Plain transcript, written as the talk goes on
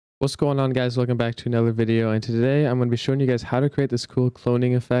What's going on, guys? Welcome back to another video, and today I'm going to be showing you guys how to create this cool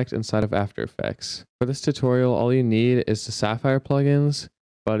cloning effect inside of After Effects. For this tutorial, all you need is the Sapphire plugins,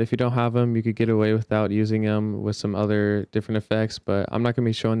 but if you don't have them, you could get away without using them with some other different effects, but I'm not going to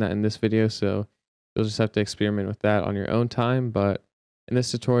be showing that in this video, so you'll just have to experiment with that on your own time. But in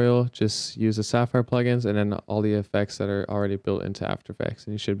this tutorial, just use the Sapphire plugins and then all the effects that are already built into After Effects,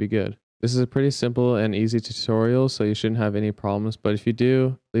 and you should be good. This is a pretty simple and easy tutorial, so you shouldn't have any problems. But if you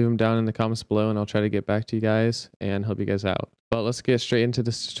do, leave them down in the comments below and I'll try to get back to you guys and help you guys out. But let's get straight into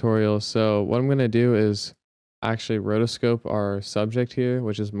this tutorial. So what I'm going to do is actually rotoscope our subject here,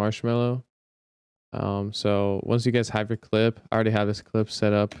 which is Marshmallow. So once you guys have your clip, I already have this clip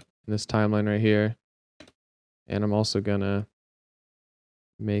set up in this timeline right here. And I'm also going to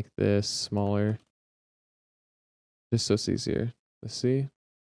make this smaller just so it's easier to see.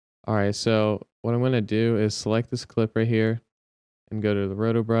 All right, so what I'm going to do is select this clip right here and go to the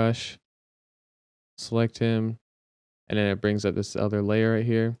roto brush, select him, and then it brings up this other layer right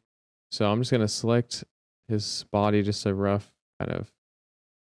here. So I'm just going to select his body, just a rough kind of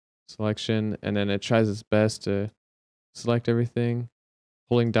selection, and then it tries its best to select everything.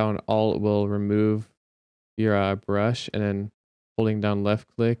 Holding down Alt will remove your brush, and then holding down left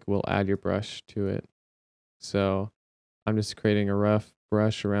click will add your brush to it. So I'm just creating a rough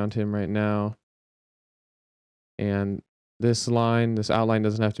brush around him right now. And this outline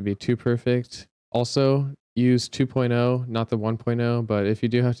doesn't have to be too perfect. Also, use 2.0, not the 1.0, but if you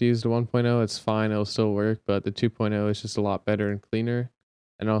do have to use the 1.0, it's fine, it'll still work, but the 2.0 is just a lot better and cleaner.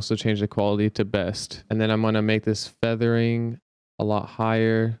 And also change the quality to best. And then I'm going to make this feathering a lot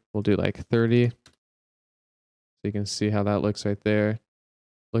higher. We'll do like 30. So you can see how that looks right there.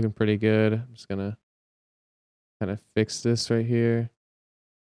 Looking pretty good. I'm just going to kind of fix this right here.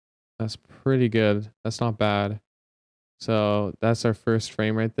 That's pretty good. That's not bad. So that's our first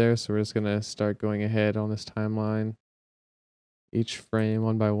frame right there. So we're just going to start going ahead on this timeline. Each frame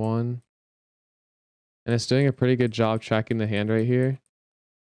one by one. And it's doing a pretty good job tracking the hand right here.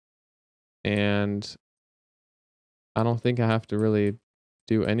 And I don't think I have to really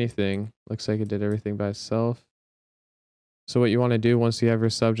do anything. Looks like it did everything by itself. So what you want to do once you have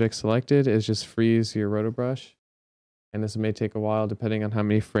your subject selected is just freeze your roto brush. And this may take a while depending on how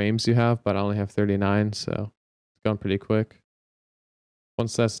many frames you have, but I only have 39, so it's going pretty quick.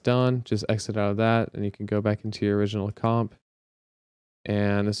 Once that's done, just exit out of that and you can go back into your original comp.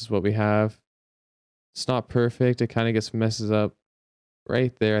 And this is what we have. It's not perfect. It kind of gets messes up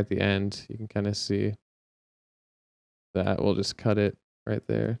right there at the end. You can kind of see that. We'll just cut it right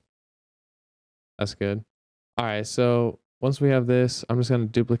there. That's good. All right, so once we have this, I'm just going to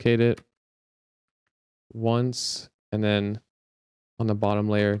duplicate it once. And then on the bottom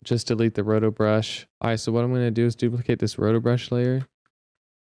layer, just delete the roto brush. All right, so what I'm going to do is duplicate this roto brush layer.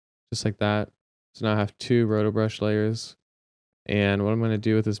 Just like that. So now I have two roto brush layers. And what I'm going to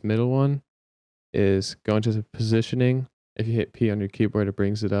do with this middle one is go into the positioning. If you hit P on your keyboard, it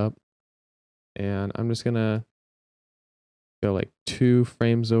brings it up. And I'm just going to go like 2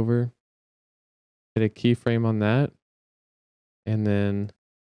 frames over. Hit a keyframe on that. And then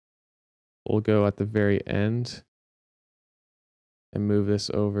we'll go at the very end and move this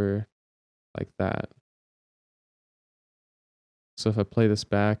over like that. So if I play this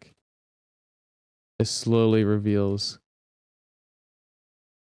back, it slowly reveals.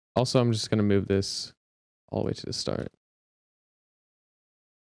 Also, I'm just going to move this all the way to the start.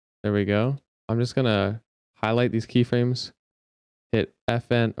 There we go. I'm just going to highlight these keyframes, hit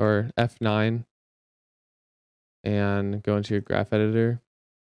FN or F9, and go into your graph editor.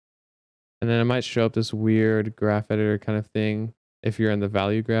 And then it might show up this weird graph editor kind of thing if you're in the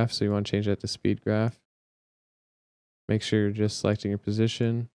value graph, so you want to change that to speed graph. Make sure you're just selecting your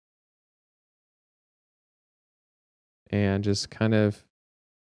position. And just kind of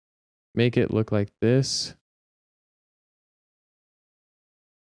make it look like this.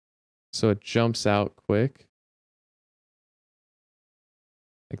 So it jumps out quick.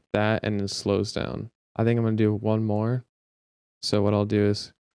 Like that, and then slows down. I think I'm going to do one more. So what I'll do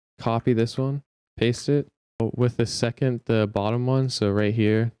is copy this one, paste it. With the bottom one, so right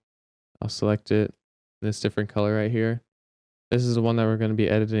here, I'll select it in this different color right here. This is the one that we're going to be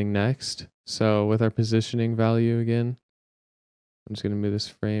editing next. So with our positioning value again, I'm just going to move this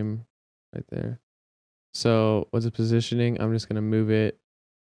frame right there. So with the positioning, I'm just going to move it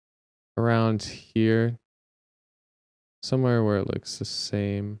around here, somewhere where it looks the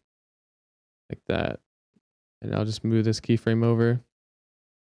same, like that. And I'll just move this keyframe over.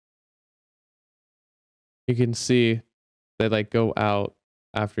 You can see they like go out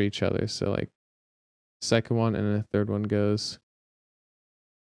after each other. So like second one and then the third one goes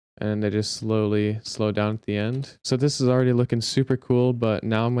and they just slowly slow down at the end. So this is already looking super cool, but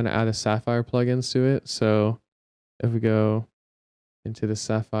now I'm going to add the Sapphire plugins to it. So if we go into the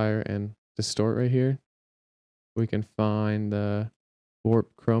Sapphire and distort right here, we can find the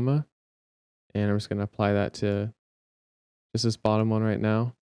warp chroma, and I'm just going to apply that to just this bottom one right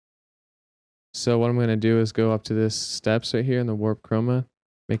now. So what I'm going to do is go up to this steps right here in the warp chroma,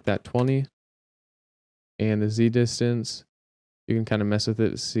 make that 20, and the Z distance, you can kind of mess with it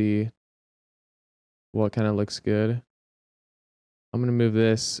to see what kind of looks good. I'm going to move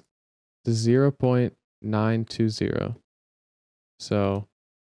this to 0.920. So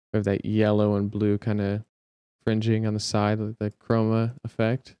we have that yellow and blue kind of fringing on the side with the chroma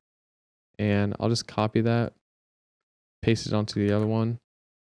effect. And I'll just copy that, paste it onto the other one.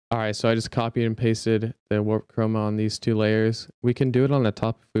 All right, so I just copied and pasted the warp chroma on these two layers. We can do it on the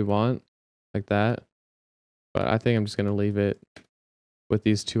top if we want, like that. But I think I'm just going to leave it with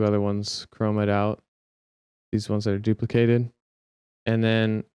these two other ones chromaed out. These ones that are duplicated. And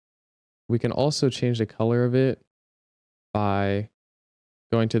then we can also change the color of it by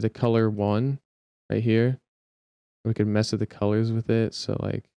going to the color 1 right here. We can mess with the colors with it. So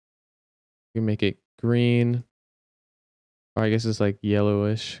like you can make it green, or I guess it's like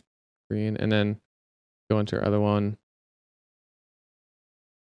yellowish green, and then go into our other one,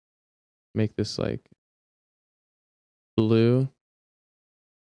 make this like blue.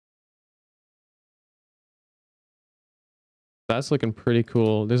 That's looking pretty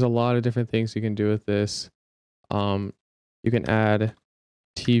cool. There's a lot of different things you can do with this. You can add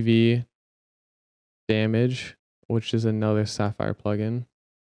TV damage, which is another Sapphire plugin.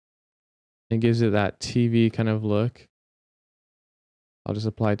 It gives it that TV kind of look. I'll just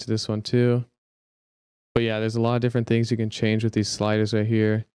apply it to this one too. But yeah, there's a lot of different things you can change with these sliders right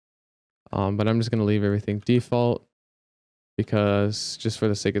here. But I'm just going to leave everything default because just for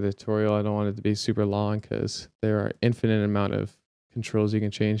the sake of the tutorial, I don't want it to be super long because there are infinite amount of controls you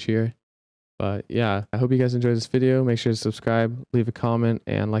can change here. But yeah, I hope you guys enjoyed this video. Make sure to subscribe, leave a comment,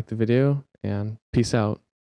 and like the video, and peace out.